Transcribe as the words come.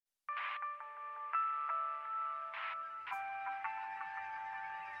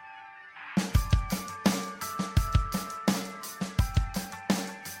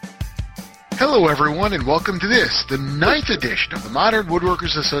Hello, everyone, and welcome to this, the 9th edition of the Modern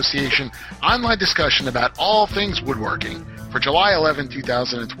Woodworkers Association online discussion about all things woodworking for July 11,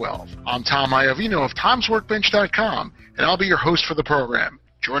 2012. I'm Tom Iovino of Tom'sWorkbench.com, and I'll be your host for the program.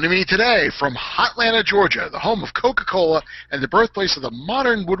 Joining me today from Hotlanta, Georgia, the home of Coca-Cola and the birthplace of the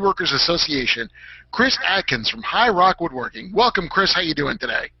Modern Woodworkers Association, Chris Atkins from High Rock Woodworking. Welcome, Chris. How you doing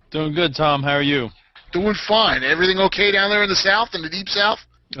today? Doing good, Tom. How are you? Doing fine. Everything okay down there in the South, in the Deep South?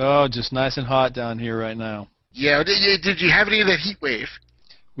 Oh, just nice and hot down here right now. Yeah. Did you have any of that heat wave?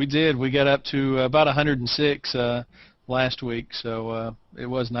 We did. We got up to about 106 last week, so it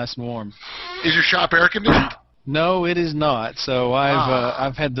was nice and warm. Is your shop air conditioned? No, it is not. So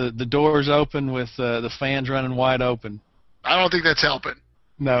I've had the doors open with the fans running wide open. I don't think that's helping.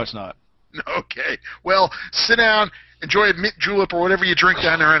 No, it's not. Okay. Well, sit down, enjoy a mint julep or whatever you drink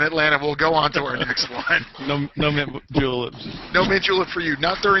down there in Atlanta. We'll go on to our next one. No mint juleps. No mint julep for you.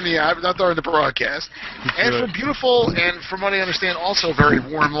 Not during the broadcast. And from beautiful and, from what I understand, also very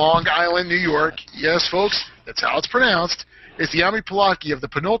warm Long Island, New York. Yes, folks, that's how it's pronounced. It's Dyami Palaki of the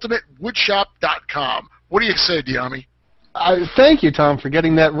PenultimateWoodshop.com. What do you say, Dyami? Thank you, Tom, for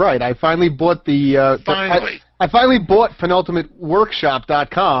getting that right. I finally bought I finally bought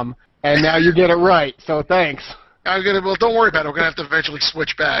PenultimateWorkshop.com, and now you get it right. So thanks. Well, don't worry about it. We're gonna have to eventually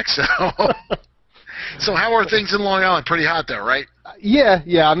switch back. So, so how are things in Long Island? Pretty hot, though, right? Yeah.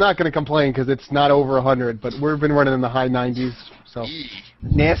 I'm not gonna complain because it's not over 100, but we've been running in the high 90s. So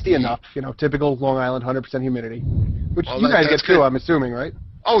nasty enough, typical Long Island, 100% humidity, which you guys get too, I'm assuming, right?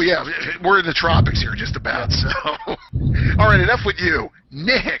 Oh, yeah, we're in the tropics here just about, so. All right, enough with you.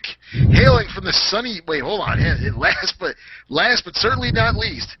 Nick, hailing from the sunny, wait, hold on, last but certainly not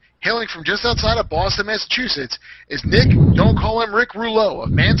least, hailing from just outside of Boston, Massachusetts, is Nick, don't call him Rick Rouleau of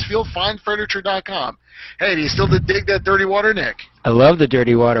MansfieldFineFurniture.com. Hey, do you still dig that dirty water, Nick? I love the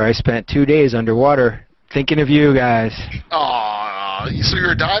dirty water. I spent 2 days underwater thinking of you guys. Aw, so you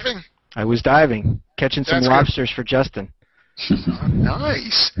were diving? I was diving, catching some lobsters for Justin.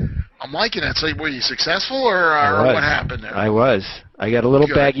 Nice. I'm liking that. So were you successful or what happened there? I was. I got a little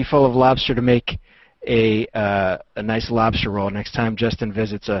baggie full of lobster to make a nice lobster roll next time Justin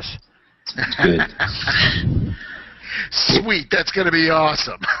visits us. Good. Sweet. That's going to be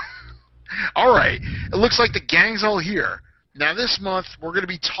awesome. All right. It looks like the gang's all here. Now, this month, we're going to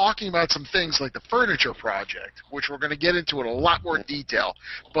be talking about some things like the furniture project, which we're going to get into in a lot more detail.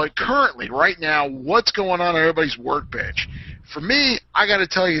 But currently, right now, what's going on everybody's workbench? For me, I got to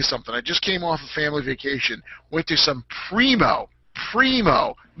tell you something. I just came off a family vacation, went to some primo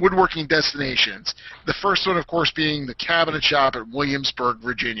woodworking destinations. The first one, of course, being the Cabinet Shop at Williamsburg,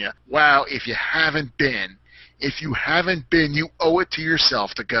 Virginia. Wow, if you haven't been, you owe it to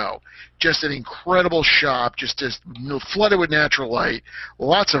yourself to go. Just an incredible shop, just flooded with natural light.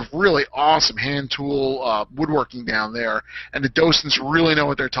 Lots of really awesome hand tool woodworking down there, and the docents really know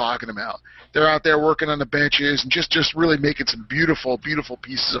what they're talking about. They're out there working on the benches and just really making some beautiful, beautiful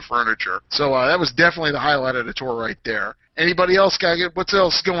pieces of furniture. So that was definitely the highlight of the tour right there. Anybody else what's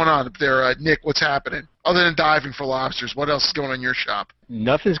else going on up there, Nick? What's happening? Other than diving for lobsters, what else is going on in your shop?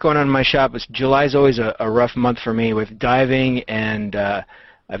 Nothing's going on in my shop. July's always a rough month for me with diving, and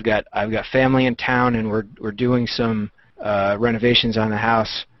I've got family in town, and we're doing some renovations on the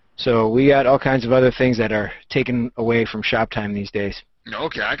house. So we got all kinds of other things that are taken away from shop time these days.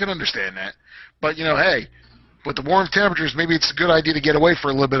 Okay, I can understand that. But, hey, with the warm temperatures, maybe it's a good idea to get away for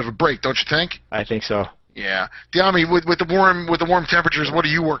a little bit of a break, don't you think? I think so. Yeah. Dyami, with the warm temperatures, what are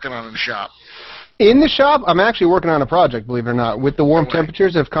you working on in the shop? In the shop, I'm actually working on a project, believe it or not. With the warm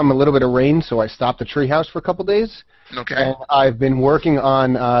temperatures, have come a little bit of rain, so I stopped the treehouse for a couple days. Okay. And I've been working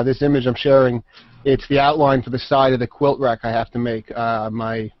on this image I'm sharing. It's the outline for the side of the quilt rack I have to make.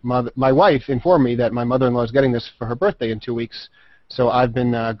 My wife informed me that my mother-in-law is getting this for her birthday in 2 weeks, so I've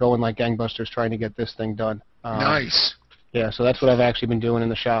been going like gangbusters trying to get this thing done. Nice. Yeah, so that's what I've actually been doing in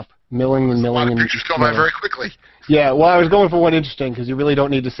the shop. Milling and milling. A lot of pictures come by very quickly. Yeah, well, I was going for one interesting because you really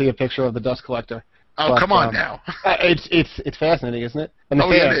don't need to see a picture of the dust collector. Oh, but, come on now. It's fascinating, isn't it? And the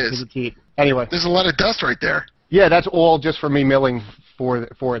yeah, it is. Anyway. There's a lot of dust right there. Yeah, that's all just for me milling for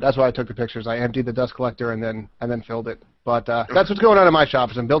it. That's why I took the pictures. I emptied the dust collector and then filled it. But that's what's going on in my shop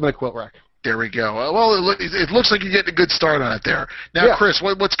is I'm building a quilt rack. There we go. Well, it looks like you're getting a good start on it there. Now, yeah. Chris,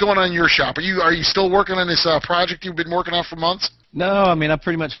 what's going on in your shop? Are you still working on this project you've been working on for months? No, I mean, I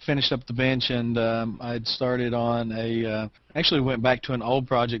pretty much finished up the bench, and I'd started on actually went back to an old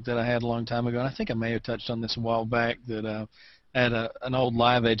project that I had a long time ago, and I think I may have touched on this a while back, that I had an old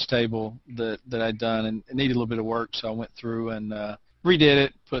live edge table that I'd done, and it needed a little bit of work, so I went through and redid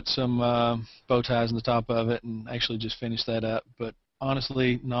it, put some bow ties on the top of it, and actually just finished that up. But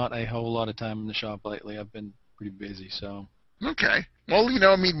honestly not a whole lot of time in the shop lately. I've been pretty busy, so. Okay. Well,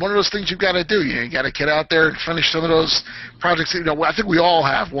 I mean, one of those things you've got to do. You got to get out there and finish some of those projects. I think we all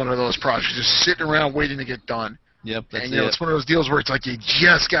have one of those projects just sitting around waiting to get done. Yep, that's and, it. It's one of those deals where it's like you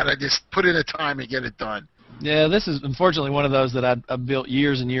just got to just put in the time and get it done. Yeah, this is unfortunately one of those that I built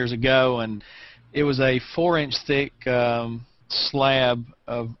years and years ago, and it was a 4-inch thick slab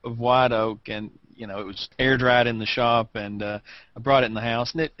of white oak, and it was air dried in the shop, and I brought it in the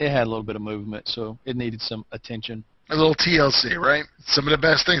house, and it had a little bit of movement, so it needed some attention. A little TLC, right? Some of the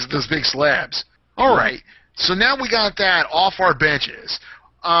best things with those big slabs. All right, so now we got that off our benches.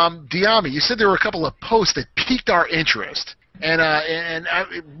 Dyami, you said there were a couple of posts that piqued our interest. And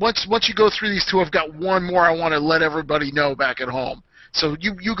once you go through these two, I've got one more I want to let everybody know back at home. So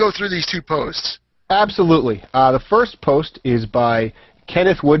you go through these 2 posts. Absolutely. The first post is by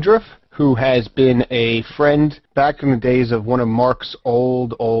Kenneth Woodruff, who has been a friend back in the days of one of Mark's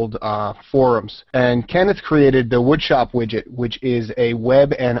old forums. And Kenneth created the Woodshop widget, which is a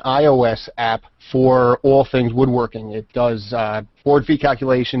web and iOS app for all things woodworking. It does board feet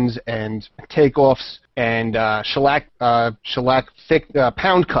calculations and takeoffs and shellac thick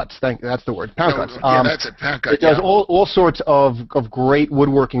pound cuts. That's the word, pound cuts. Yeah, that's it, pound cut. It does all sorts of great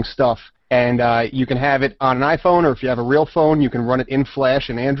woodworking stuff. And you can have it on an iPhone, or if you have a real phone, you can run it in Flash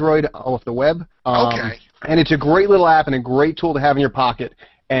and Android off the web. Okay. And it's a great little app and a great tool to have in your pocket.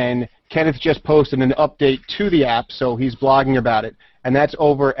 And Kenneth just posted an update to the app, so he's blogging about it. And that's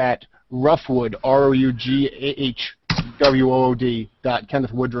over at Roughwood,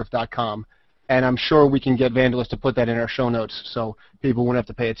 ROUGHWOOD.KennethWoodruff.com. And I'm sure we can get Vandalist to put that in our show notes so people wouldn't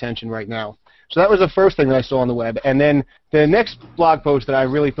have to pay attention right now. So that was the first thing that I saw on the web. And then the next blog post that I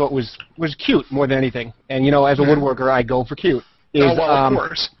really thought was cute more than anything, and as a woodworker, I go for cute, is of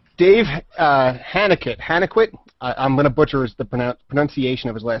course. Dave Hanaquit. I'm going to butcher the pronunciation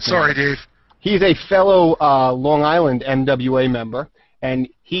of his last name. Sorry, Dave. He's a fellow Long Island MWA member, and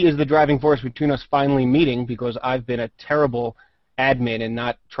he is the driving force between us finally meeting, because I've been a terrible admin and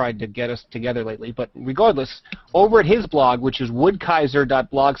not tried to get us together lately. But regardless, over at his blog, which is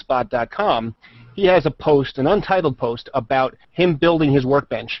woodkaiser.blogspot.com, he has a post, an untitled post, about him building his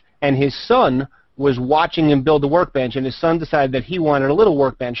workbench. And his son was watching him build the workbench, and his son decided that he wanted a little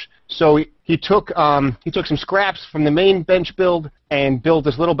workbench. So he took some scraps from the main bench build and built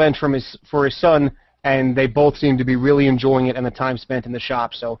this little bench for his son, and they both seemed to be really enjoying it and the time spent in the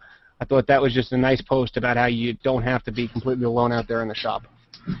shop. So I thought that was just a nice post about how you don't have to be completely alone out there in the shop.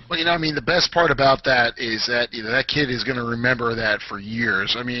 Well, the best part about that is that that kid is going to remember that for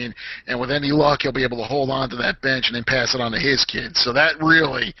years. I mean, and with any luck, he'll be able to hold on to that bench and then pass it on to his kids. So that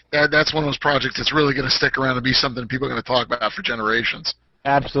really, that's one of those projects that's really going to stick around and be something people are going to talk about for generations.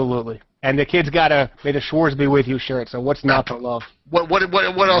 Absolutely. And the kid's got a "May the Shores Be With You" shirt, so what's not to love? What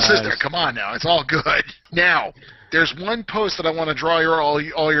else is there? Come on now, it's all good. Now, there's one post that I want to draw all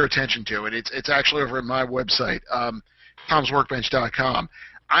your attention to, and it's actually over at my website, Tom'sWorkbench.com.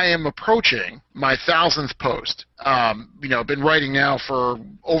 I am approaching my 1,000th post. Been writing now for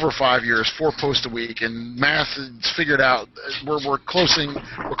over 5 years, 4 posts a week, and math is figured out. We're closing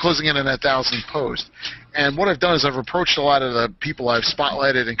in on that 1,000th post. And what I've done is I've approached a lot of the people I've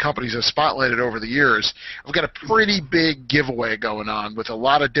spotlighted and companies I've spotlighted over the years. I've got a pretty big giveaway going on with a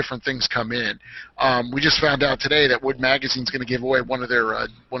lot of different things come in. We just found out today that Wood Magazine's going to give away one of their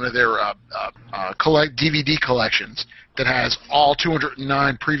DVD collections that has all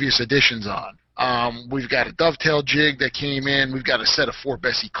 209 previous editions on. We've got a dovetail jig that came in. We've got a set of 4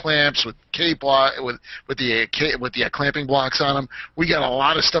 Bessie clamps with the clamping blocks on them. We got a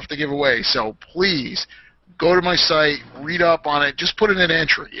lot of stuff to give away. So please go to my site, read up on it. Just put in an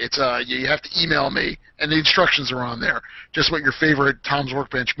entry. It's you have to email me, and the instructions are on there. Just what your favorite Tom's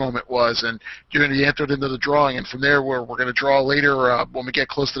Workbench moment was, and you're going to be entered into the drawing. And from there, we're going to draw later when we get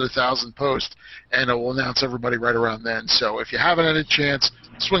close to the 1,000 post, and we'll announce everybody right around then. So if you haven't had a chance,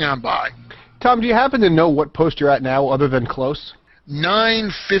 swing on by. Tom, do you happen to know what post you're at now, other than close?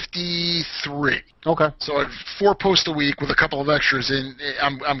 953. Okay. So I have 4 posts a week with a couple of extras in.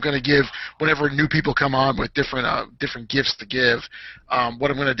 I'm going to give whenever new people come on with different gifts to give. What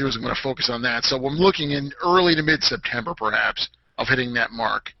I'm going to do is I'm going to focus on that. So I'm looking in early to mid-September, perhaps, of hitting that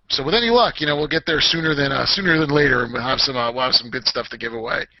mark. So with any luck, we'll get there sooner than later, and we'll have some good stuff to give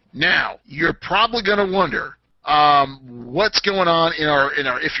away. Now, you're probably going to wonder what's going on in our.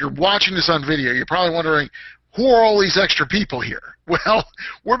 If you're watching this on video, you're probably wondering, who are all these extra people here? Well,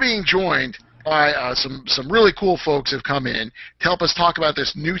 we're being joined by some really cool folks who have come in to help us talk about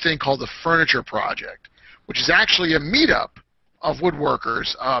this new thing called the Furniture Project, which is actually a meetup of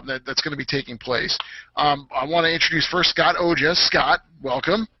woodworkers that's going to be taking place. I want to introduce first Scott Oja. Scott,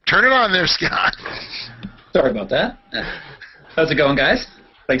 welcome. Turn it on there, Scott. Sorry about that. How's it going, guys?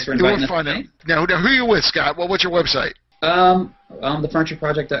 Thanks for inviting us today. Now, who are you with, Scott? What's your website?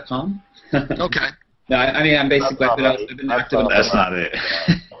 TheFurnitureProject.com. Okay. No, I mean, I've been active in That's not it.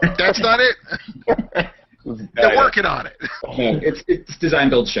 That's not it? They're working on it. No, it's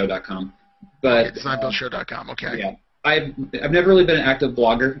DesignBuildShow.com. But DesignBuildShow.com, okay. Yeah. I've never really been an active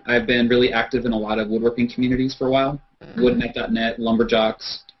blogger. I've been really active in a lot of woodworking communities for a while. Woodnet.net,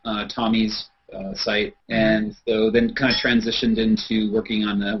 Lumberjocks, Tommy's site, and so then kind of transitioned into working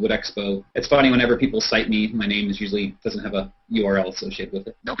on the Wood Expo. It's funny, whenever people cite me, my name is usually doesn't have a URL associated with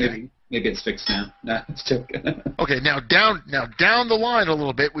it. Okay. Maybe it's fixed now. Nah, it's joking. Okay, now down the line a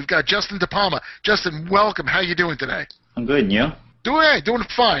little bit, we've got Justin DePalma. Justin, welcome. How you doing today? I'm good, and you? Doing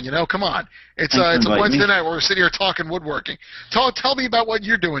fine, Come on. It's a Wednesday night. We're sitting here talking woodworking. Tell me about what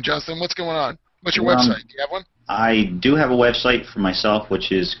you're doing, Justin. What's going on? What's your website? Do you have one? I do have a website for myself,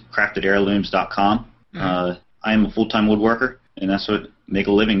 which is craftedheirlooms.com. I am a full-time woodworker, and that's what I make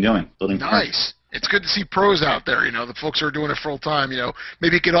a living doing, building furniture. Nice. It's good to see pros out there, the folks who are doing it full-time,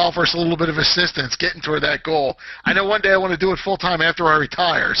 maybe you could offer us a little bit of assistance getting toward that goal. I know one day I want to do it full-time after I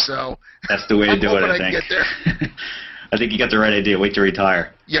retire, so that's the way to do it, I think. Get there. I think you got the right idea. Wait to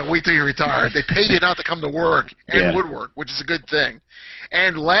retire. Yeah, wait till you retire. They pay you not to come to work and woodwork, which is a good thing.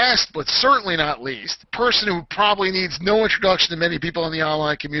 And last, but certainly not least, the person who probably needs no introduction to many people in the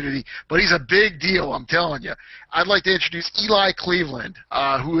online community, but he's a big deal, I'm telling you. I'd like to introduce Eli Cleveland,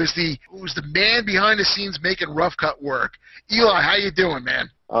 who's the man behind the scenes making rough cut work. Eli, how you doing, man?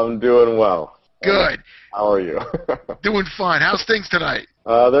 I'm doing well. Good. How are you? Doing fine. How's things tonight?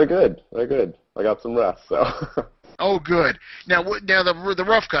 They're good. I got some rest, so. Oh, good. Now the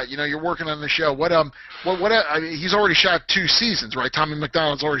rough cut. You're working on the show. He's already shot 2 seasons, right? Tommy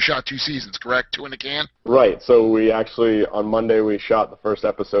McDonald's already shot 2 seasons, correct? 2 in the can. Right. So we actually on Monday we shot the first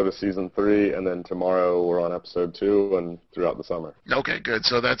episode of season 3, and then tomorrow we're on episode 2, and throughout the summer. Okay, good.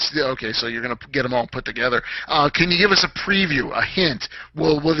 So that's okay. So you're gonna get them all put together. Can you give us a preview, a hint?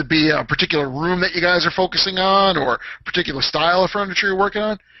 Will it be a particular room that you guys are focusing on, or a particular style of furniture you're working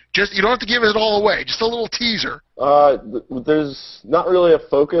on? You don't have to give it all away. Just a little teaser. There's not really a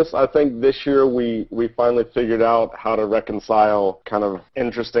focus. I think this year we finally figured out how to reconcile kind of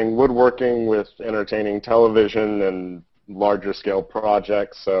interesting woodworking with entertaining television and larger scale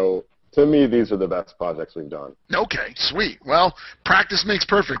projects. So to me, these are the best projects we've done. Okay, sweet. Well, practice makes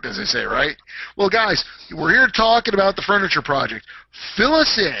perfect, as they say, right? Well, guys, we're here talking about the Furniture Project. Fill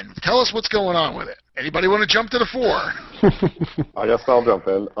us in. Tell us what's going on with it. Anybody want to jump to the fore? I guess I'll jump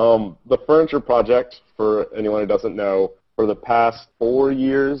in. The Furniture Project, for anyone who doesn't know, for the past 4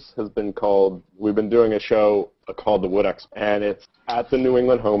 years we've been doing a show called the Wood Expo, and it's at the New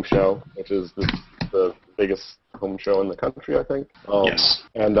England Home Show, which is the biggest home show in the country, I think. Yes.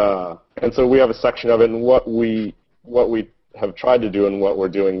 And so we have a section of it, and what we have tried to do and what we're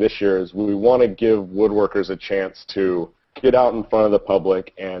doing this year is we want to give woodworkers a chance to get out in front of the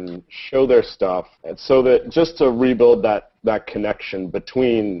public and show their stuff, and so that just to rebuild that connection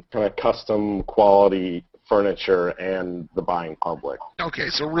between kind of custom quality furniture and the buying public. Okay,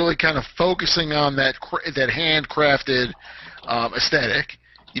 so really kind of focusing on that handcrafted aesthetic,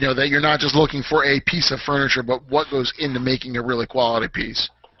 that you're not just looking for a piece of furniture, but what goes into making a really quality piece.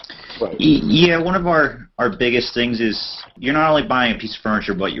 Right. Yeah, one of our biggest things is you're not only buying a piece of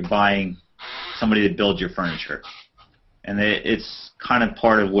furniture, but you're buying somebody to build your furniture. And it's kind of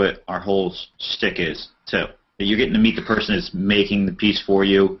part of what our whole shtick is, too. That you're getting to meet the person that's making the piece for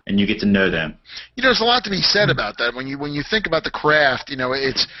you, and you get to know them. There's a lot to be said about that. When you think about the craft,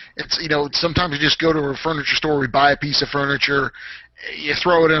 it's sometimes you just go to a furniture store, we buy a piece of furniture, you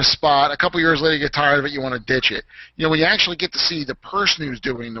throw it in a spot. A couple years later, you get tired of it, you want to ditch it. When you actually get to see the person who's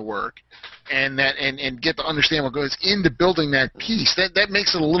doing the work, and get to understand what goes into building that piece, that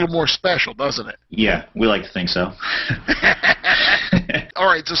makes it a little more special, doesn't it? Yeah, we like to think so. All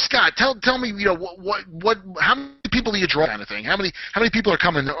right, so Scott, tell me, how many people do you draw, kind of thing? How many people are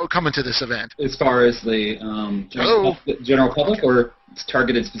coming to this event? As far as the general public, or it's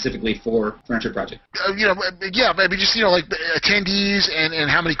targeted specifically for Furniture Project? Yeah, maybe just like attendees and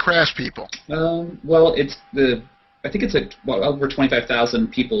how many craftspeople. Well, I think it's over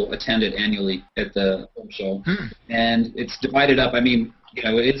 25,000 people attended annually at the home show, and it's divided up. I mean,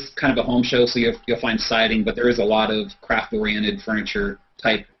 it is kind of a home show, so you'll find siding, but there is a lot of craft-oriented furniture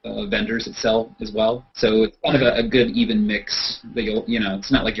type vendors that sell as well. So it's kind of a good even mix that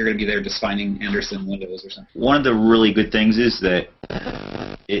it's not like you're going to be there just finding Andersen windows or something. One of the really good things is that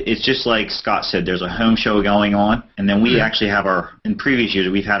it's just like Scott said, there's a home show going on, and then we actually have in previous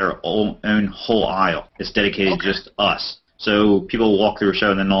years, we've had our own whole aisle. It's dedicated to just us. So people walk through a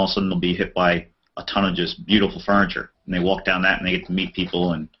show, and then all of a sudden they'll be hit by a ton of just beautiful furniture. And they walk down that, and they get to meet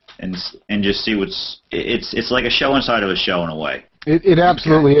people and just see it's like a show inside of a show in a way. It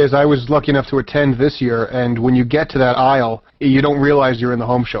absolutely is. I was lucky enough to attend this year, and when you get to that aisle, you don't realize you're in the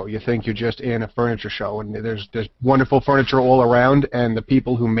home show. You think you're just in a furniture show, and there's wonderful furniture all around, and the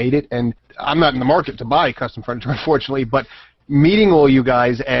people who made it. And I'm not in the market to buy custom furniture, unfortunately, but meeting all you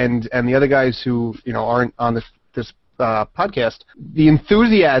guys and the other guys who aren't on this podcast, the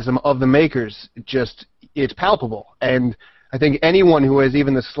enthusiasm of the makers it's palpable. And I think anyone who has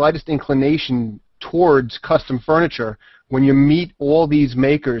even the slightest inclination towards custom furniture, when you meet all these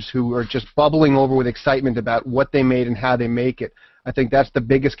makers who are just bubbling over with excitement about what they made and how they make it, I think that's the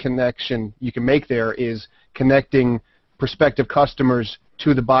biggest connection you can make there, is connecting prospective customers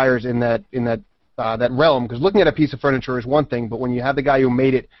to the buyers in that realm. Because looking at a piece of furniture is one thing, but when you have the guy who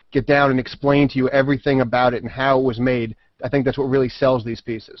made it get down and explain to you everything about it and how it was made, I think that's what really sells these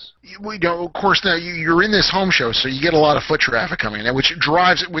pieces. Of course, now you're in this home show, so you get a lot of foot traffic coming in, which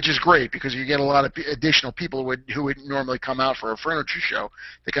is great because you get a lot of additional people who would normally come out for a furniture show.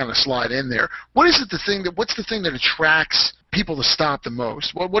 They kind of slide in there. What's the thing that attracts people to stop the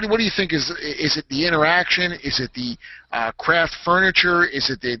most? What do you think is it the interaction? Is it the craft furniture? Is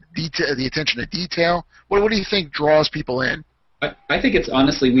it the attention to detail? What do you think draws people in? I think it's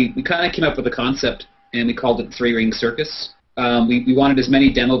honestly, we kind of came up with a concept, and we called it Three-Ring Circus. We wanted as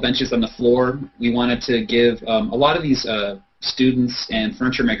many demo benches on the floor. We wanted to give a lot of these students and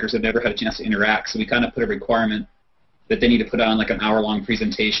furniture makers have never had a chance to interact, so we kind of put a requirement that they need to put on like an hour-long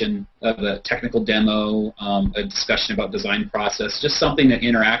presentation of a technical demo, a discussion about design process, just something to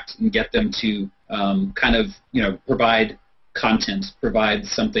interact and get them to kind of provide content, provide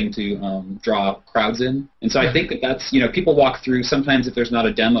something to draw crowds in. And so I think that's, people walk through, sometimes if there's not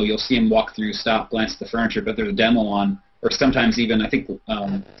a demo, you'll see them walk through, stop, glance at the furniture, but there's a demo on, or sometimes even, I think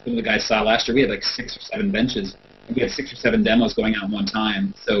some of the guys saw last year, we had like 6 or 7 benches, and we had 6 or 7 demos going out at one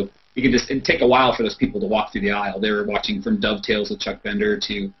time. So it'd take a while for those people to walk through the aisle. They were watching from Dovetails with Chuck Bender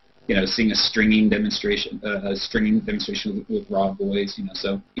to seeing a stringing demonstration with Rob Boys,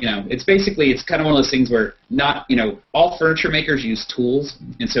 So, it's kind of one of those things where not, all furniture makers use tools,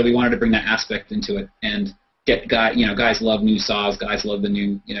 and so we wanted to bring that aspect into it and get guys love new saws, guys love the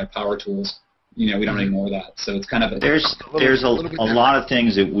new, power tools. We don't ignore that. So it's kind of there's a lot of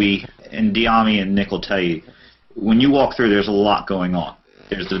things that and Diami and Nick will tell you, when you walk through, there's a lot going on.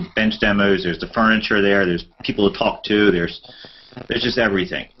 There's the bench demos, there's the furniture there's people to talk to, there's just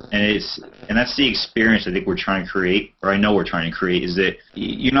everything, and that's the experience I think we're trying to create, or I know we're trying to create, is that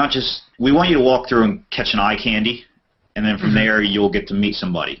you're not just, we want you to walk through and catch an eye candy, and then from there you'll get to meet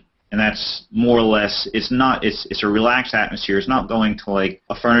somebody, and that's more or less, it's a relaxed atmosphere. It's not going to like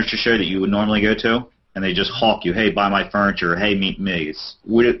a furniture show that you would normally go to, and they just hawk you, hey, buy my furniture, hey, meet me.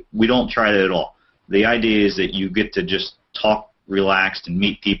 We don't try that at all. The idea is that you get to just talk relaxed and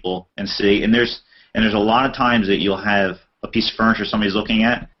meet people and see, and there's a lot of times that you'll have a piece of furniture somebody's looking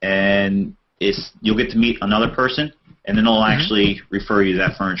at, and you'll get to meet another person, and then they'll actually refer you to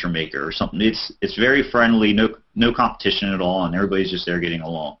that furniture maker or something. It's very friendly, no competition at all, and everybody's just there getting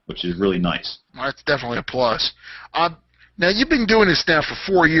along, which is really nice. Well, that's definitely a plus. Now, you've been doing this now for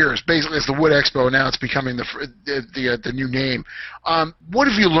 4 years, basically as the Wood Expo. Now it's becoming the new name. What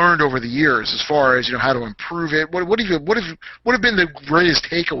have you learned over the years as far as how to improve it? What have been the greatest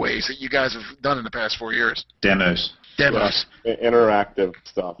takeaways that you guys have done in the past 4 years? Demos. Interactive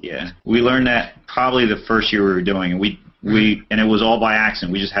stuff. Yeah, we learned that probably the first year we were doing it. And it was all by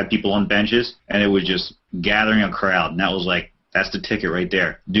accident. We just had people on benches, and it was just gathering a crowd, and that was like, that's the ticket right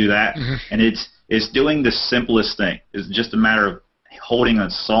there. Do that, and it's doing the simplest thing. It's just a matter of holding a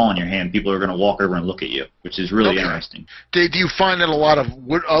saw in your hand. People are going to walk over and look at you, which is really interesting. Do you find that a lot of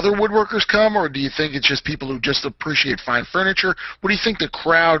other woodworkers come, or do you think it's just people who just appreciate fine furniture? What do you think the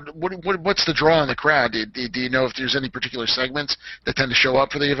crowd, what's the draw in the crowd? Do you know if there's any particular segments that tend to show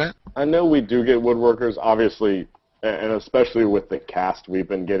up for the event? I know we do get woodworkers, obviously, and especially with the cast, we've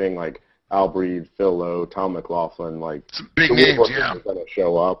been getting like Al Breed, Phil Lowe, Tom McLaughlin, like some big names, yeah. Are going to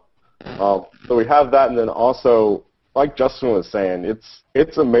show up. So we have that, and then also, like Justin was saying,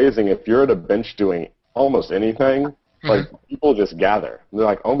 it's amazing if you're at a bench doing almost anything, like people just gather. They're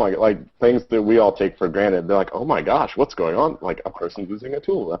like, oh my, like things that we all take for granted. They're like, oh my gosh, what's going on? Like a person's using a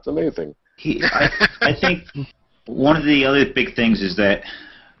tool. That's amazing. I think one of the other big things is that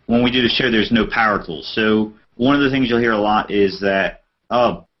when we do the show, there's no power tools. So one of the things you'll hear a lot is that,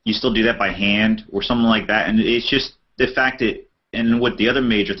 oh, you still do that by hand or something like that. And it's just the fact that, and what the other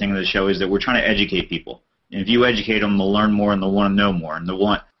major thing of the show is that we're trying to educate people. And if you educate them, they'll learn more and they'll want to know more. And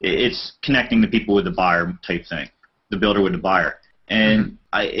it's connecting the people with the buyer type thing, the builder with the buyer. And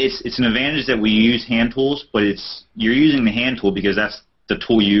it's an advantage that we use hand tools, but you're using the hand tool because that's the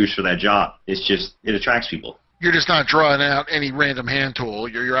tool you use for that job. It's just, it attracts people. You're just not drawing out any random hand tool.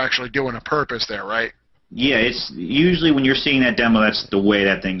 You're actually doing a purpose there, right? Yeah, it's usually when you're seeing that demo, that's the way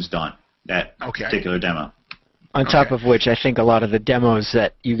that thing's done, that particular demo. On top of which, I think a lot of the demos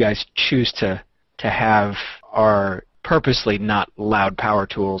that you guys choose to have are purposely not loud power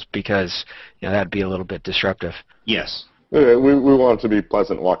tools because that'd be a little bit disruptive. Yes. We want it to be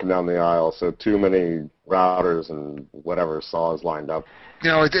pleasant walking down the aisle, so too many routers and whatever saws lined up.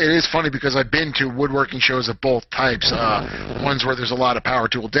 It is funny because I've been to woodworking shows of both types. Ones where there's a lot of power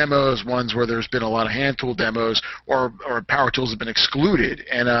tool demos, ones where there's been a lot of hand tool demos, or power tools have been excluded.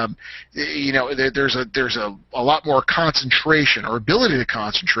 And there's a lot more concentration or ability to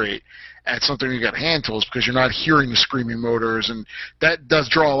concentrate at something you got hand tools because you're not hearing the screaming motors, and that does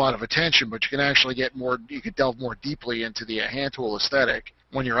draw a lot of attention. But you can actually you could delve more deeply into the hand tool aesthetic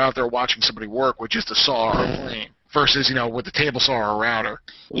when you're out there watching somebody work with just a saw or a plane. Versus, with the table saw or a router.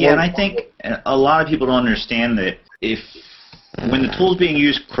 Yeah, and I think a lot of people don't understand that when the tool's being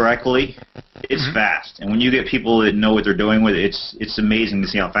used correctly, it's fast. And when you get people that know what they're doing with it, it's amazing to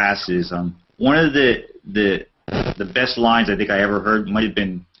see how fast it is. One of the best lines I think I ever heard might have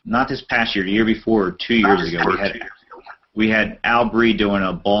been not this past year, the year before, or 2 years ago. We had Al Bree doing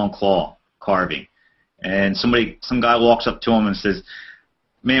a ball and claw carving, and some guy walks up to him and says,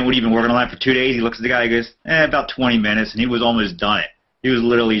 "Man, what have you been working on that for 2 days?" He looks at the guy and goes, about 20 minutes, and he was almost done it. He was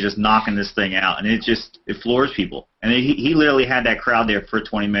literally just knocking this thing out, and it floors people. And he literally had that crowd there for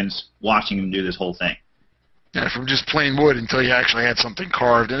 20 minutes watching him do this whole thing. Yeah, from just plain wood until you actually had something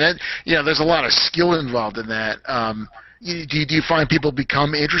carved. And there's a lot of skill involved in that. Do you find people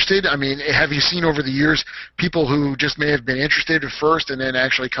become interested? I mean, have you seen over the years people who just may have been interested at first and then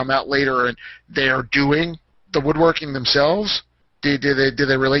actually come out later and they are doing the woodworking themselves? Do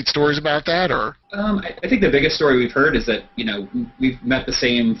they relate stories about that, or? I think the biggest story we've heard is that we've met the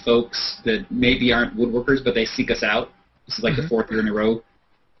same folks that maybe aren't woodworkers, but they seek us out. This is like the fourth year in a row.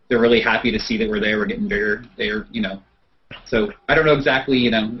 They're really happy to see that we're there. We're getting bigger. They're So I don't know exactly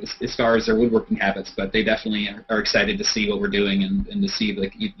as far as their woodworking habits, but they definitely are excited to see what we're doing and to see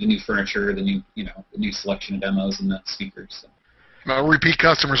like the new furniture, the new selection of demos and the speakers. So. Repeat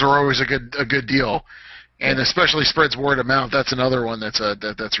customers are always a good deal. And especially spreads word of mouth. That's another one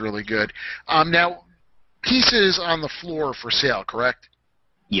that's really good. Now, pieces on the floor for sale, correct?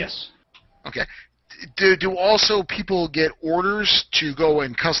 Yes. Okay. Do also people get orders to go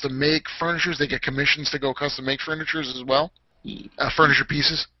and custom make furnitures? They get commissions to go custom make furnitures as well? Furniture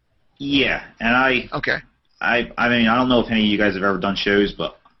pieces? Yeah, and I mean, I don't know if any of you guys have ever done shows,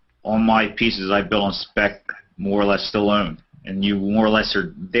 but on my pieces I built on spec, more or less still own, and you more or less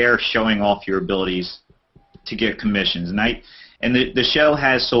are there showing off your abilities to get commissions. And the show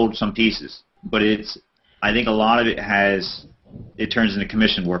has sold some pieces, but I think a lot of it turns into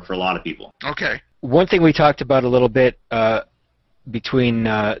commission work for a lot of people. Okay. One thing we talked about a little bit between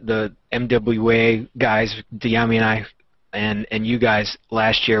the MWA guys, Dyami and I, and you guys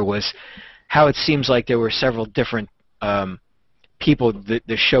last year was how it seems like there were several different people that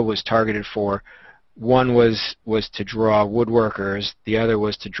the show was targeted for. One was to draw woodworkers, the other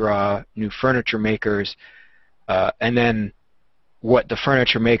was to draw new furniture makers, and then what the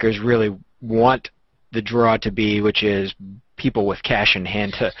furniture makers really want the draw to be, which is people with cash in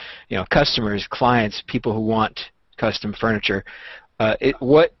hand, to customers, clients, people who want custom furniture.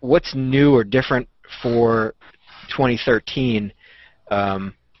 What's new or different for 2013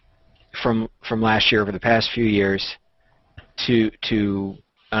 from last year over the past few years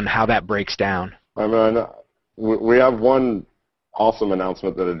on how that breaks down? I mean, we have one awesome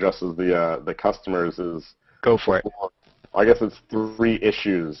announcement that addresses the customers. Go for it. I guess it's 3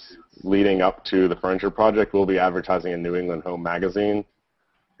 issues leading up to the furniture project. We'll be advertising in New England Home Magazine,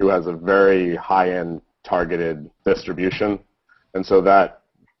 who has a very high-end targeted distribution. And so that,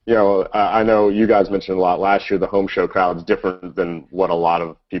 I know you guys mentioned a lot last year, the home show crowd's different than what a lot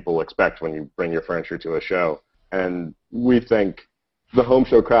of people expect when you bring your furniture to a show. And we think the home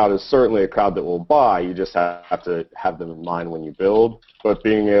show crowd is certainly a crowd that will buy. You just have to have them in mind when you build. But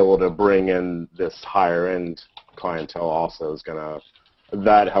being able to bring in this higher-end clientele also is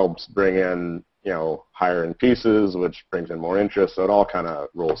that helps bring in, higher-end pieces, which brings in more interest. So it all kind of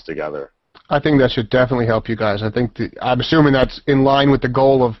rolls together. I think that should definitely help you guys. I'm assuming that's in line with the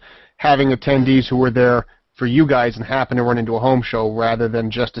goal of having attendees who were there for you guys and happen to run into a home show rather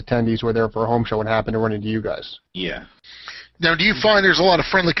than just attendees who are there for a home show and happen to run into you guys. Yeah. Now, do you find there's a lot of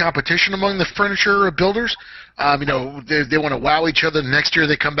friendly competition among the furniture builders? They want to wow each other. Next year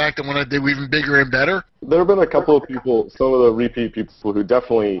they come back, they want to do even bigger and better? There have been a couple of people, some of the repeat people who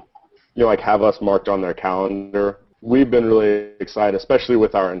definitely, have us marked on their calendar. We've been really excited, especially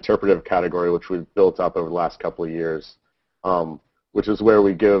with our interpretive category, which we've built up over the last couple of years, which is where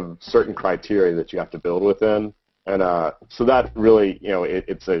we give certain criteria that you have to build within. And so that really,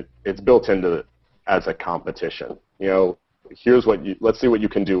 it's built into as a competition. Let's see what you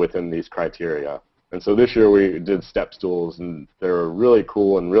can do within these criteria. And so this year we did step stools, and they're really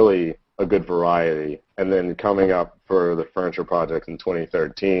cool and really a good variety. And then coming up for the furniture project in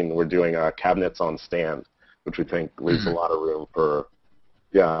 2013, we're doing cabinets on stand, which we think leaves a lot of room for,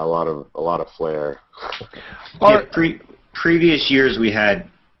 a lot of flair. Previous years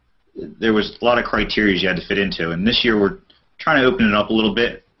there was a lot of criteria you had to fit into, and this year we're trying to open it up a little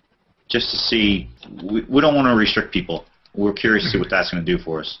bit just to see. We don't want to restrict people. We're curious to see what that's going to do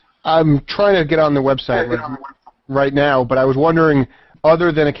for us. I'm trying to get on the website right now, but I was wondering,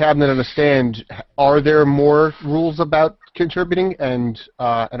 other than a cabinet on a stand, are there more rules about contributing? And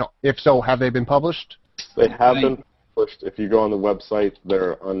if so, have they been published? They have been published. If you go on the website,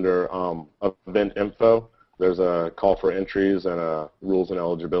 they're under event info. There's a call for entries and rules and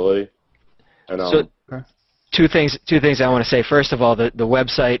eligibility. And two things I want to say. First of all, the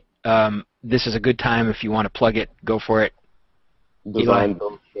website. This is a good time if you want to plug it. Go for it.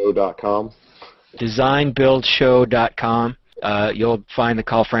 DesignBuildShow.com. DesignBuildShow.com. You'll find the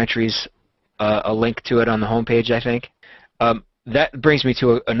call for entries, a link to it on the homepage, I think. That brings me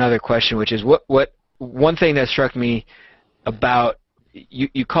to another question, which is what one thing that struck me about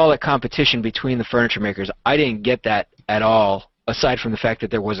you call it competition between the furniture makers. I didn't get that at all, aside from the fact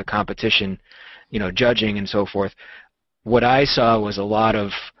that there was a competition, judging and so forth. What I saw was a lot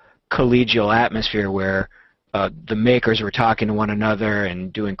of collegial atmosphere where the makers were talking to one another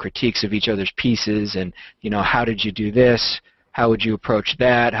and doing critiques of each other's pieces and, how did you do this? How would you approach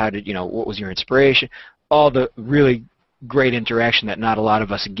that? What was your inspiration? All the really great interaction that not a lot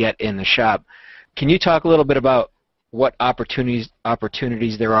of us get in the shop. Can you talk a little bit about what opportunities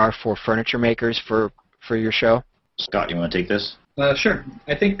there are for furniture makers for your show? Scott, you want to take this? Sure.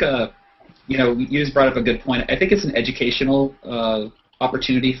 I think, you just brought up a good point. I think it's an educational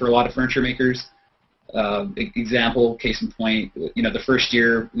opportunity for a lot of furniture makers. Example, case in point, the first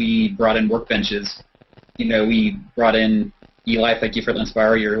year we brought in workbenches. We brought in Eli, thank you for the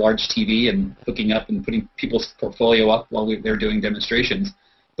Inspire, your large TV, and hooking up and putting people's portfolio up while they were doing demonstrations.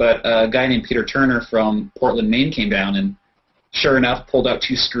 But a guy named Peter Turner from Portland, Maine came down and sure enough pulled out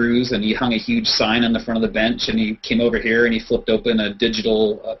 2 screws and he hung a huge sign on the front of the bench, and he came over here and he flipped open a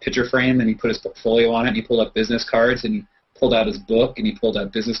digital picture frame and he put his portfolio on it and he pulled up business cards and he pulled out his book and he pulled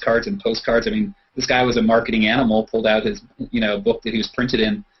out business cards and postcards. I mean, this guy was a marketing animal, pulled out his book that he was printed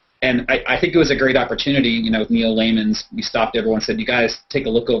in. And I think it was a great opportunity, with Neil Lehman's. We stopped everyone and said, you guys, take a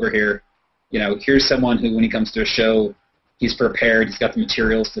look over here. Here's someone who, when he comes to a show, he's prepared. He's got the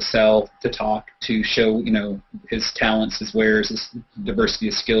materials to sell, to talk, to show, his talents, his wares, his diversity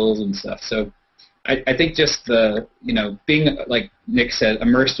of skills and stuff. So I think just the, being, like Nick said,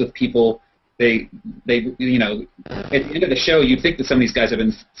 immersed with people, they at the end of the show, you'd think that some of these guys have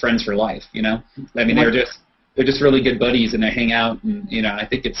been friends for life, I mean, they're just really good buddies and they hang out, and, I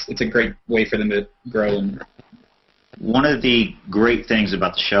think it's a great way for them to grow. And one of the great things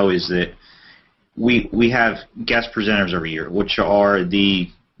about the show is that we have guest presenters every year, which are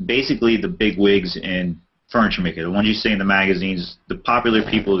basically the big wigs in furniture making, the ones you see in the magazines, the popular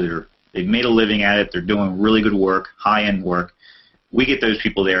people they've made a living at it, they're doing really good work, high-end work. We get those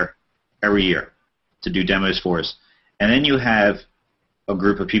people there every year to do demos for us. And then you have a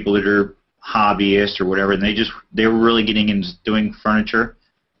group of people that are hobbyists or whatever, and they're really getting into doing furniture,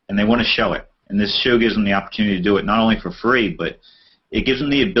 and they want to show it. And this show gives them the opportunity to do it not only for free, but it gives them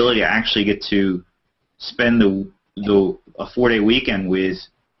the ability to actually get to spend a 4-day weekend with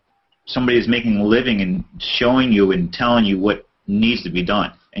somebody who's making a living and showing you and telling you what needs to be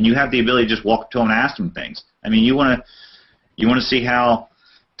done. And you have the ability to just walk up to them and ask them things. I mean, you want to see how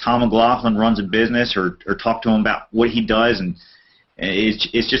Tom McLaughlin runs a business, or talk to him about what he does, and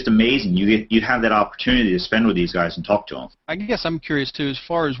it's just amazing. You have that opportunity to spend with these guys and talk to them. I guess I'm curious too, as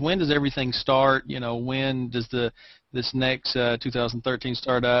far as when does everything start? When does this next 2013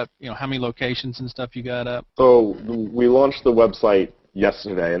 start up? How many locations and stuff you got up? So we launched the website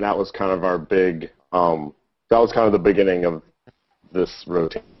yesterday, and that was kind of our big. That was kind of the beginning of this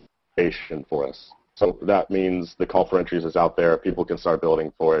rotation. renovation for us. So that means the call for entries is out there. People can start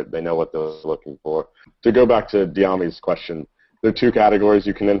building for it. They know what they're looking for. To go back to Diami's question, there are two categories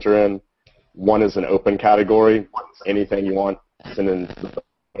you can enter in. One is an open category. Anything you want, send in the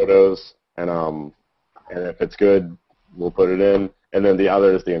photos, and if it's good, we'll put it in. And then the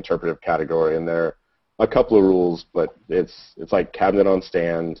other is the interpretive category, and there are a couple of rules, but it's like cabinet on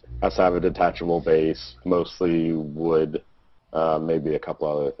stand, has to have a detachable base, mostly wood, maybe a couple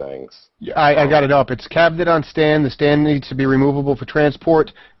other things. Yeah, I got it up. It's cabinet on stand. The stand needs to be removable for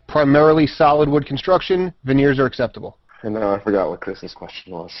transport. Primarily solid wood construction. Veneers are acceptable. And now I forgot what Chris's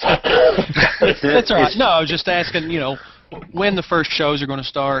question was. That's all right. No, I was just asking, when the first shows are going to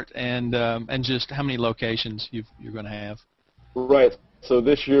start and just how many locations you're going to have. Right. So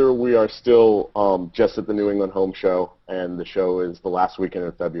this year we are still just at the New England Home Show, and the show is the last weekend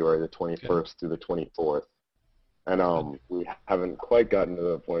in February, the 21st through the 24th. And we haven't quite gotten to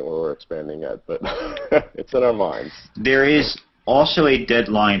the point where we're expanding yet, but it's in our minds. There is also a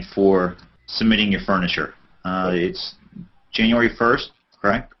deadline for submitting your furniture. It's January 1st,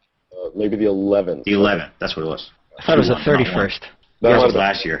 correct? Maybe the 11th. The 11th, that's what it was. I thought it was the 31st. That was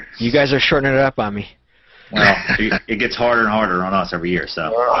last year. You guys are shortening it up on me. Well, it gets harder and harder on us every year, so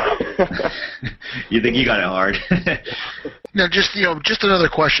you think you got it hard. Now, just another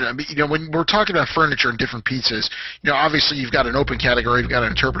question. I mean, when we're talking about furniture and different pieces, obviously you've got an open category, you've got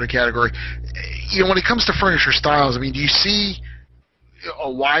an interpretive category. When it comes to furniture styles, I mean, do you see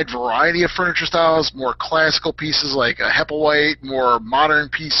a wide variety of furniture styles? More classical pieces like a Hepplewhite, more modern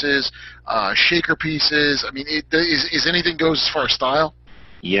pieces, shaker pieces. I mean, is anything goes as far as style?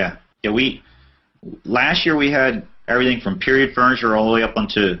 Yeah. Last year we had everything from period furniture all the way up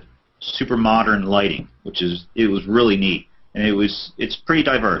onto super modern lighting, it was really neat, and it's pretty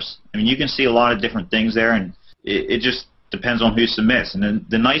diverse. I mean, you can see a lot of different things there, and it just depends on who submits. And then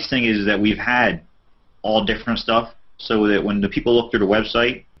the nice thing is that we've had all different stuff, so that when the people look through the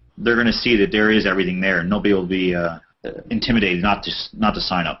website, they're going to see that there is everything there, and nobody will be intimidated not to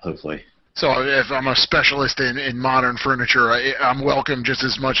sign up, hopefully. So if I'm a specialist in modern furniture, I'm welcome just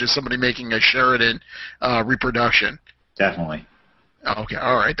as much as somebody making a Sheridan reproduction. Definitely. Okay,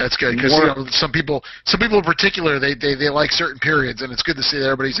 all right, that's good, because some people in particular they like certain periods, and it's good to see that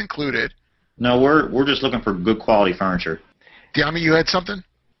everybody's included. No, we're just looking for good quality furniture. Diami, you had something?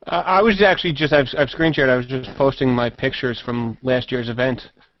 I was actually I've screen shared. I was just posting my pictures from last year's event,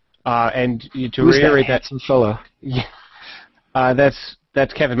 and to reiterate that fellow. Yeah, that's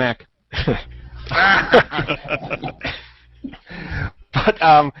Kevin Mack. But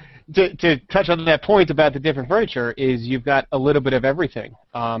to touch on that point about the different furniture is you've got a little bit of everything.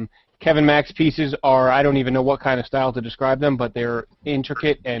 Kevin Mack's pieces are, I don't even know what kind of style to describe them, but they're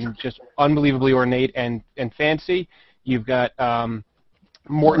intricate and just unbelievably ornate and fancy. You've got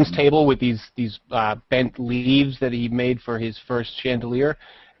Morton's table with these bent leaves that he made for his first chandelier.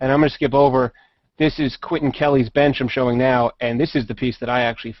 And I'm going to skip over. This is Quentin Kelly's bench I'm showing now, and this is the piece that I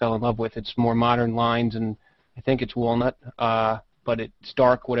actually fell in love with. It's more modern lines, and I think it's walnut, but it's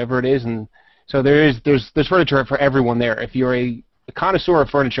dark, whatever it is. And so there's furniture for everyone there. If you're a connoisseur of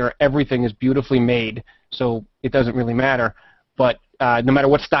furniture, everything is beautifully made, so it doesn't really matter. But no matter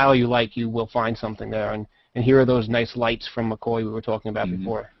what style you like, you will find something there. And here are those nice lights from McCoy we were talking about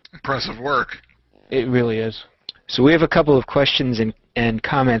before. Impressive work. It really is. So we have a couple of questions and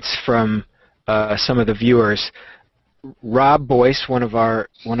comments from some of the viewers. Rob Boyce, one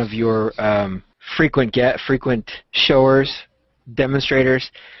of your frequent showers,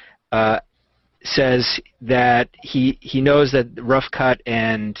 demonstrators, says that he knows that Rough Cut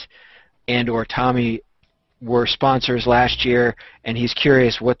and or Tommy were sponsors last year, and he's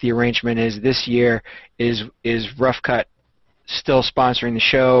curious what the arrangement is this year. Is Rough Cut still sponsoring the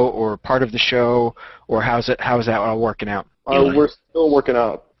show or part of the show, or how is that all working out? We're still working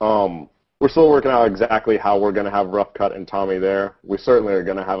out. We're still working out exactly how we're going to have Rough Cut and Tommy there. We certainly are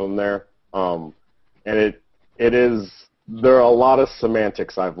going to have them there. And there are a lot of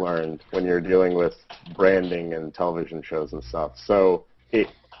semantics I've learned when you're dealing with branding and television shows and stuff. So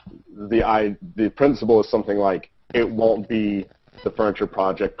the principle is something like, it won't be the Furniture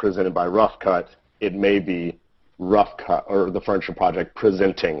Project presented by Rough Cut. It may be Rough Cut, or the Furniture Project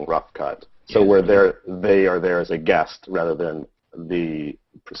presenting Rough Cut. So they are there as a guest rather than the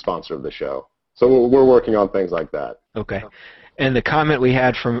sponsor of the show. So we're working on things like that. Okay. And the comment we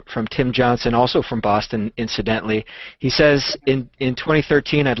had from Tim Johnson, also from Boston, incidentally, he says, in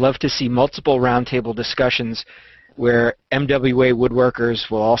 2013, I'd love to see multiple roundtable discussions where MWA woodworkers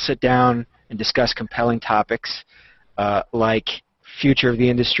will all sit down and discuss compelling topics like future of the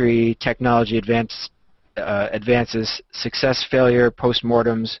industry, technology advances, success, failure,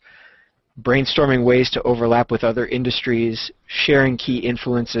 postmortems, brainstorming ways to overlap with other industries, sharing key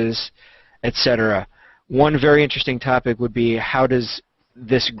influences, etc. One very interesting topic would be, how does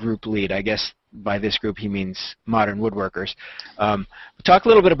this group lead? I guess by this group he means Modern Woodworkers. Talk a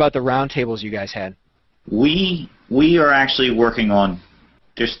little bit about the roundtables you guys had. We are actually working on,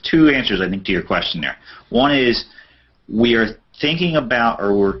 there's two answers I think to your question there. One is we are thinking about,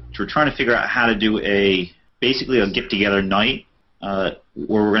 or we're trying to figure out how to do basically a get-together night, where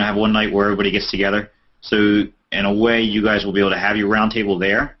we're going to have one night where everybody gets together. So in a way, you guys will be able to have your roundtable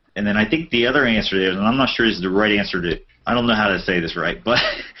there. And then I think the other answer there, and I'm not sure is the right answer to, I don't know how to say this right, but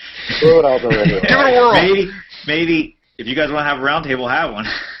Throw it out there. Give it a whirl. maybe if you guys want to have a roundtable, have one.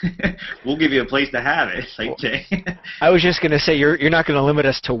 We'll give you a place to have it. Like, I was just going to say, you're not going to limit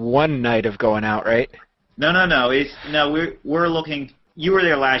us to one night of going out, right? No. We're looking. You were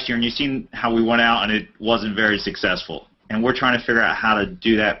there last year, and you've seen how we went out, and it wasn't very successful. And we're trying to figure out how to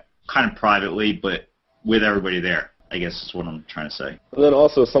do that kind of privately, but with everybody there. I guess is what I'm trying to say. And then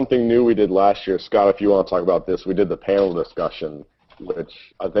also something new we did last year, Scott, if you want to talk about this, we did the panel discussion, which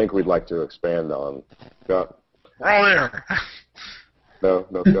I think we'd like to expand on. Scott? We're all there. No,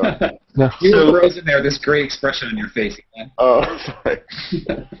 Scott. No. You were frozen there. This great expression on your face. Oh, sorry.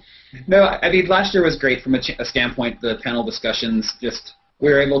 No, I mean, last year was great from a standpoint. The panel discussions, just we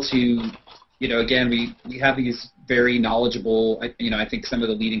were able to, again, we have these very knowledgeable, I think some of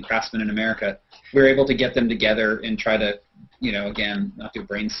the leading craftsmen in America. We were able to get them together and try to, again, not do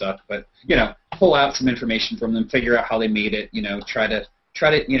brain suck, but pull out some information from them, figure out how they made it, try to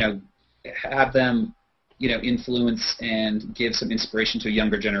have them, influence and give some inspiration to a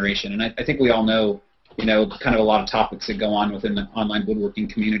younger generation. And I think we all know, kind of a lot of topics that go on within the online woodworking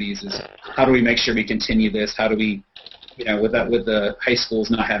communities is how do we make sure we continue this? How do we, with the high schools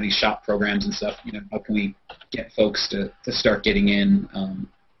not having shop programs and stuff, how can we get folks to start getting in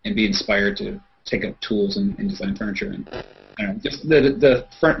and be inspired to take up tools and design furniture? And I don't know, just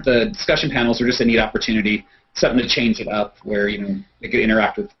the discussion panels are just a neat opportunity, something to change it up where they could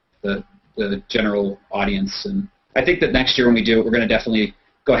interact with the general audience. And I think that next year when we do it, we're going to definitely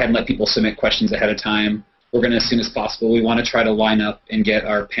go ahead and let people submit questions ahead of time. We're going to, as soon as possible, we want to try to line up and get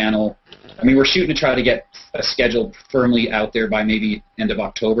our panel. I mean, we're shooting to try to get a schedule firmly out there by maybe end of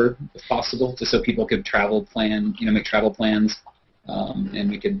October, if possible, just so people could travel plan, make travel plans, and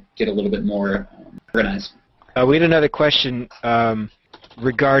we could get a little bit more organized. We had another question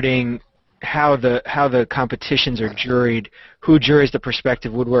regarding how the competitions are juried. Who juries the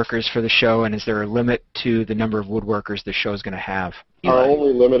prospective woodworkers for the show, and is there a limit to the number of woodworkers the show is going to have? Our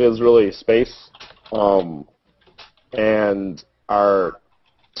only limit is really space, and our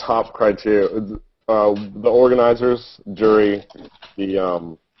top criteria. The organizers jury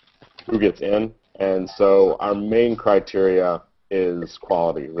the who gets in, and so our main criteria is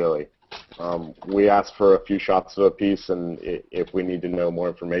quality, really. We ask for a few shots of a piece, and if we need to know more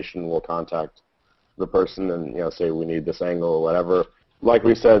information, we'll contact the person and say we need this angle or whatever. Like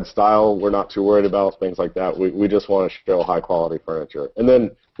we said, style, we're not too worried about, things like that. We just want to show high-quality furniture. And then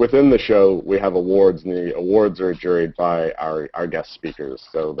within the show, we have awards, and the awards are juried by our guest speakers,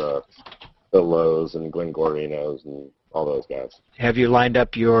 so the Lowe's and Glenn Guarinos and all those guys. Have you lined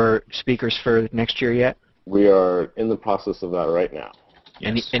up your speakers for next year yet? We are in the process of that right now.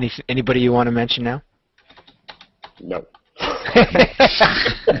 Yes. Anybody you want to mention now? No.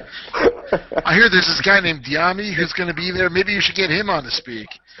 I hear there's this guy named Diami who's going to be there. Maybe you should get him on to speak.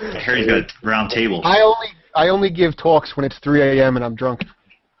 I heard he's got a round table. I only give talks when it's 3 a.m. and I'm drunk.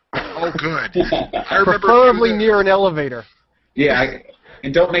 Oh, good. I remember preferably near an elevator. Yeah,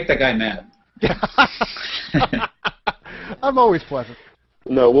 and don't make that guy mad. I'm always pleasant.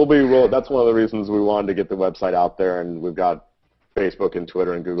 No, that's one of the reasons we wanted to get the website out there, and we've got Facebook and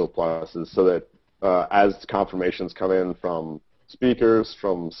Twitter and Google Pluses, so that as confirmations come in from speakers,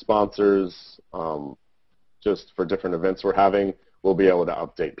 from sponsors, just for different events we're having, we'll be able to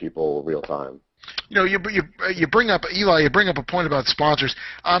update people real time. You bring up, Eli, you bring up a point about sponsors.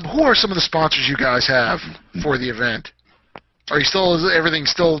 Who are some of the sponsors you guys have for the event? Is everything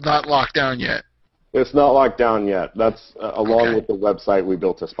still not locked down yet? It's not locked down yet. That's along with the website, we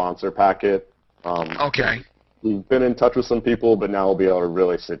built a sponsor packet. Okay. We've been in touch with some people, but now we'll be able to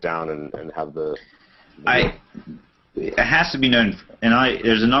really sit down and have the. It has to be known, and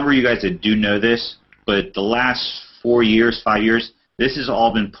there's a number of you guys that do know this, but the last 5 years, this has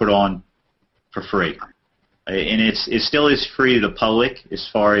all been put on for free, and it still is free to the public as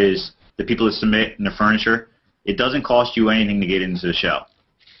far as the people that submit and the furniture. It doesn't cost you anything to get into the show.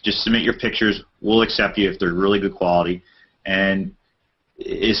 Just submit your pictures. We'll accept you if they're really good quality, and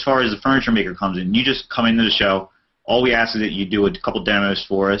as far as the furniture maker comes in, you just come into the show. All we ask is that you do a couple demos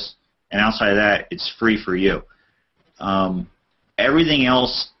for us, and outside of that, it's free for you. Everything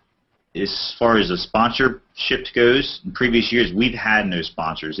else, as far as the sponsorship goes, in previous years, we've had no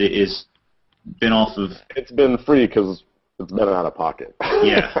sponsors. It has been off of... It's been free because it's been out of pocket.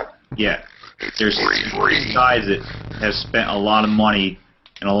 Yeah. There's guys that have spent a lot of money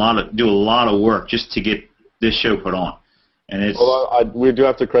and do a lot of work just to get this show put on. And it's... Well, we do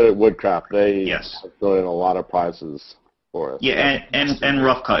have to credit Woodcraft. They have thrown in a lot of prizes for us. Yeah, and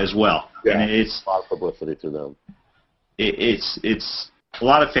Rough Cut as well. Yeah, and it's a lot of publicity through them. It's a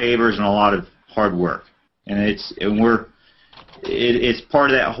lot of favors and a lot of hard work, and it's part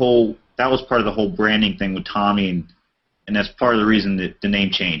of that whole. That was part of the whole branding thing with Tommy, and that's part of the reason that the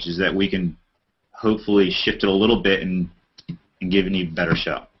name changed, is that we can hopefully shift it a little bit and give an even better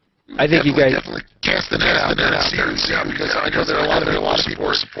show. I think you guys definitely cast the net out there, because I know there are a lot of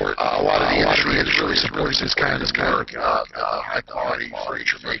people support a lot of the industry supports this kind of work, high quality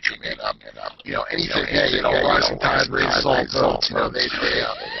furniture making, and anything, rising tide raises all boats.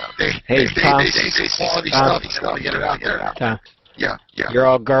 They say quality stuff. He's got to get it out there. Tom, Yeah. you're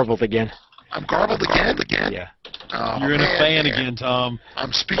all garbled again. I'm garbled again. Yeah. Oh, You're in a fan again, Tom.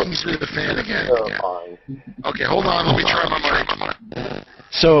 I'm speaking through the fan again. Fine. Okay, hold on. Let me try my mic.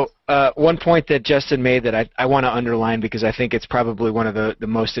 So one point that Justin made that I want to underline, because I think it's probably one of the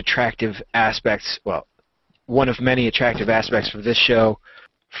most attractive aspects, well, one of many attractive aspects for this show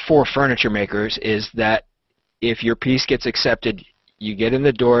for furniture makers, is that if your piece gets accepted, you get in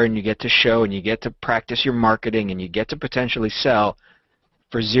the door and you get to show and you get to practice your marketing and you get to potentially sell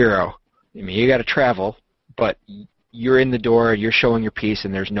for zero. I mean, you got to travel, but you're in the door, you're showing your piece,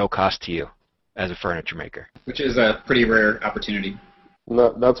 and there's no cost to you as a furniture maker. Which is a pretty rare opportunity.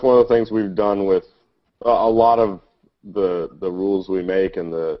 That's one of the things we've done with a lot of the rules we make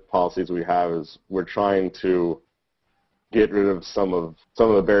and the policies we have, is we're trying to get rid of some of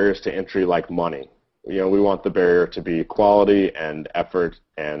the barriers to entry, like money. We want the barrier to be quality and effort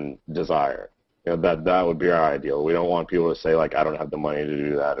and desire. That would be our ideal. We don't want people to say, like, I don't have the money to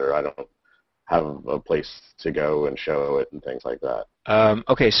do that, or I don't have a place to go and show it, and things like that.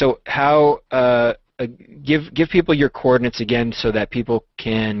 Okay, so how give people your coordinates again, so that people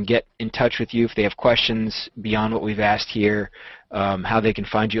can get in touch with you if they have questions beyond what we've asked here, how they can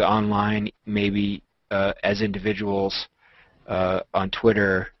find you online, maybe as individuals, on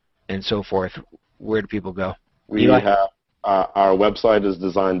Twitter and so forth. Where do people go? We have our website is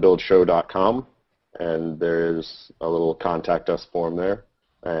designbuildshow.com, and there's a little contact us form there,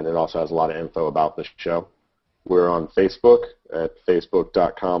 and it also has a lot of info about the show. We're on Facebook at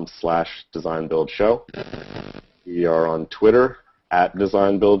facebook.com/designbuildshow. We are on Twitter at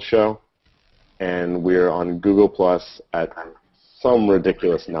designbuildshow, and we're on Google Plus at some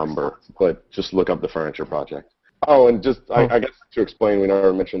ridiculous number, but just look up the Furniture Project. Oh, and I guess to explain, we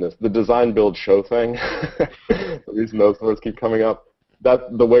never mentioned this, the Design Build Show thing, the reason those words keep coming up,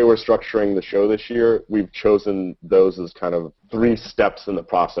 that the way we're structuring the show this year, we've chosen those as kind of 3 steps in the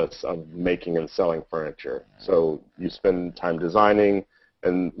process of making and selling furniture. So you spend time designing,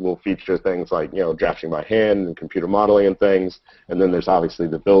 and we'll feature things like, drafting by hand and computer modeling and things, and then there's obviously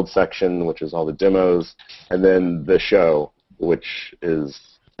the build section, which is all the demos, and then the show, which is,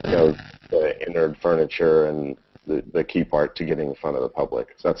 the inner furniture and the key part to getting in front of the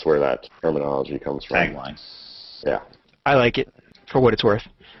public. So that's where that terminology comes from. Tagline. Yeah. I like it, for what it's worth.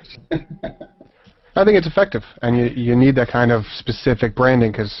 I think it's effective, and you need that kind of specific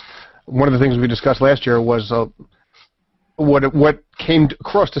branding, because one of the things we discussed last year was what came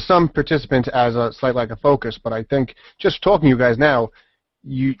across to some participants as a slight lack of focus. But I think just talking to you guys now,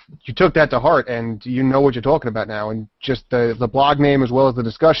 you took that to heart, and you know what you're talking about now, and just the blog name as well as the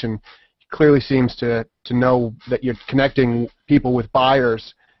discussion clearly seems to know that you're connecting people with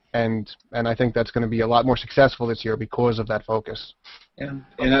buyers, and I think that's going to be a lot more successful this year because of that focus. Yeah,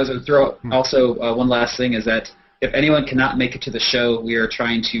 and as a throw, also one last thing is that if anyone cannot make it to the show, we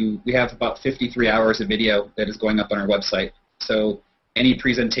have about 53 hours of video that is going up on our website. So any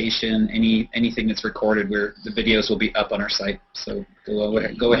presentation, anything that's recorded, the videos will be up on our site. So go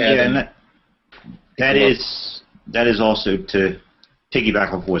ahead. Yeah, and that is also to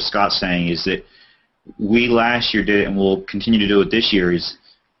piggyback off what Scott's saying, is that we last year did it, and we'll continue to do it this year, is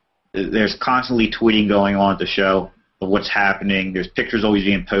there's constantly tweeting going on at the show of what's happening. There's pictures always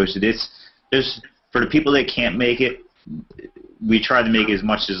being posted. There's for the people that can't make it, we try to make it as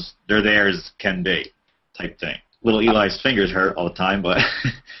much as they're there as can be, type thing. Little Eli's fingers hurt all the time, but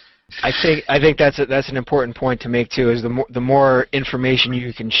I think that's an important point to make too. Is the more information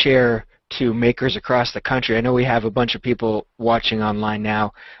you can share to makers across the country. I know we have a bunch of people watching online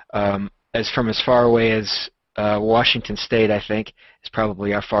now, as far away as Washington State, I think, is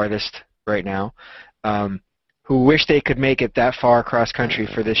probably our farthest right now, who wish they could make it that far across country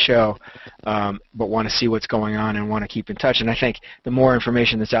for this show, but want to see what's going on and want to keep in touch. And I think the more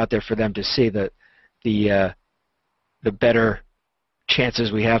information that's out there for them to see, the better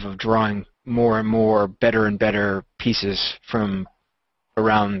chances we have of drawing more and more better and better pieces from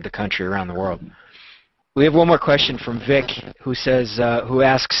around the country, around the world. We have one more question from Vic, who says, who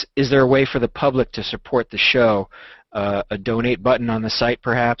asks, is there a way for the public to support the show? A donate button on the site,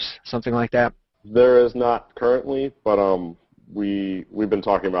 perhaps, something like that? There is not currently, but we've been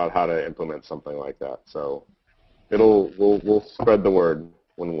talking about how to implement something like that. So we'll spread the word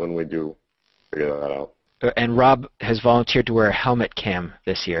when we do figure that out. And Rob has volunteered to wear a helmet cam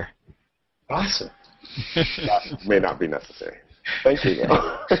this year. Awesome. That may not be necessary. Thank you,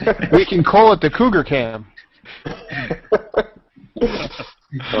 though. We can call it the Cougar Cam.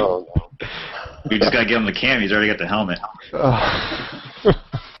 Oh, no. You just got to give him the cam. He's already got the helmet.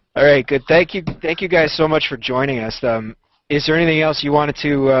 All right, good. Thank you guys so much for joining us. Is there anything else you wanted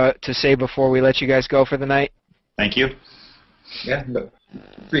to say before we let you guys go for the night? Thank you. Yeah, but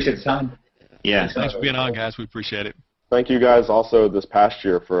appreciate the time. Yeah. Thanks for being on, guys. We appreciate it. Thank you guys also this past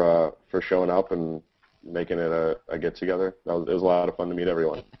year for showing up and making it a get-together. It was a lot of fun to meet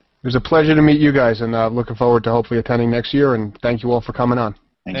everyone. It was a pleasure to meet you guys, and looking forward to hopefully attending next year, and thank you all for coming on.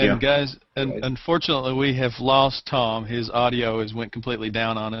 Thank you. And guys, unfortunately, we have lost Tom. His audio has went completely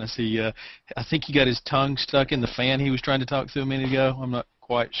down on us. I think he got his tongue stuck in the fan he was trying to talk to a minute ago. I'm not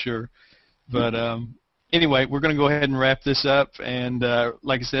quite sure. But anyway, we're going to go ahead and wrap this up. And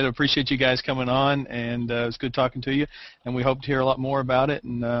like I said, I appreciate you guys coming on, and it was good talking to you. And we hope to hear a lot more about it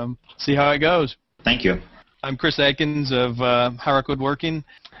and see how it goes. Thank you. I'm Chris Atkins of High Rock Woodworking.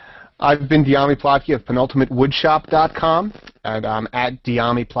 I've been Dyami Plotke of penultimatewoodshop.com, and I'm at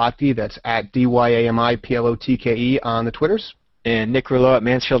Dyami Plotke. That's at DYAMIPLOTKE on the Twitters. And Nick Rouleau at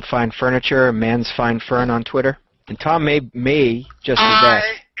Mansfield Fine Furniture, Mans Fine Fern on Twitter. And Tom may just be back.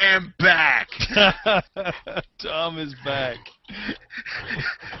 I am back. Tom is back.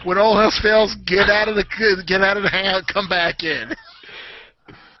 When all else fails, get out of the house, come back in.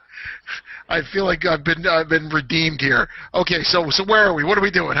 I feel like I've been redeemed here. Okay, so where are we? What are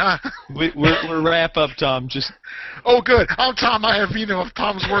we doing, huh? We're wrap up, Tom. Just. Oh, good. I'm Tom Iavino of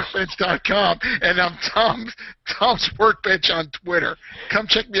Tom'sWorkbench.com, and I'm Tom's Workbench on Twitter. Come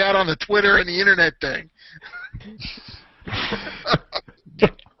check me out on the Twitter and the internet thing.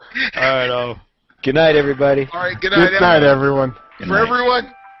 All right. Good night, everybody. All right. Good night. Good night, everyone. For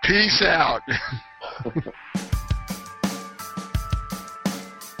everyone, peace out.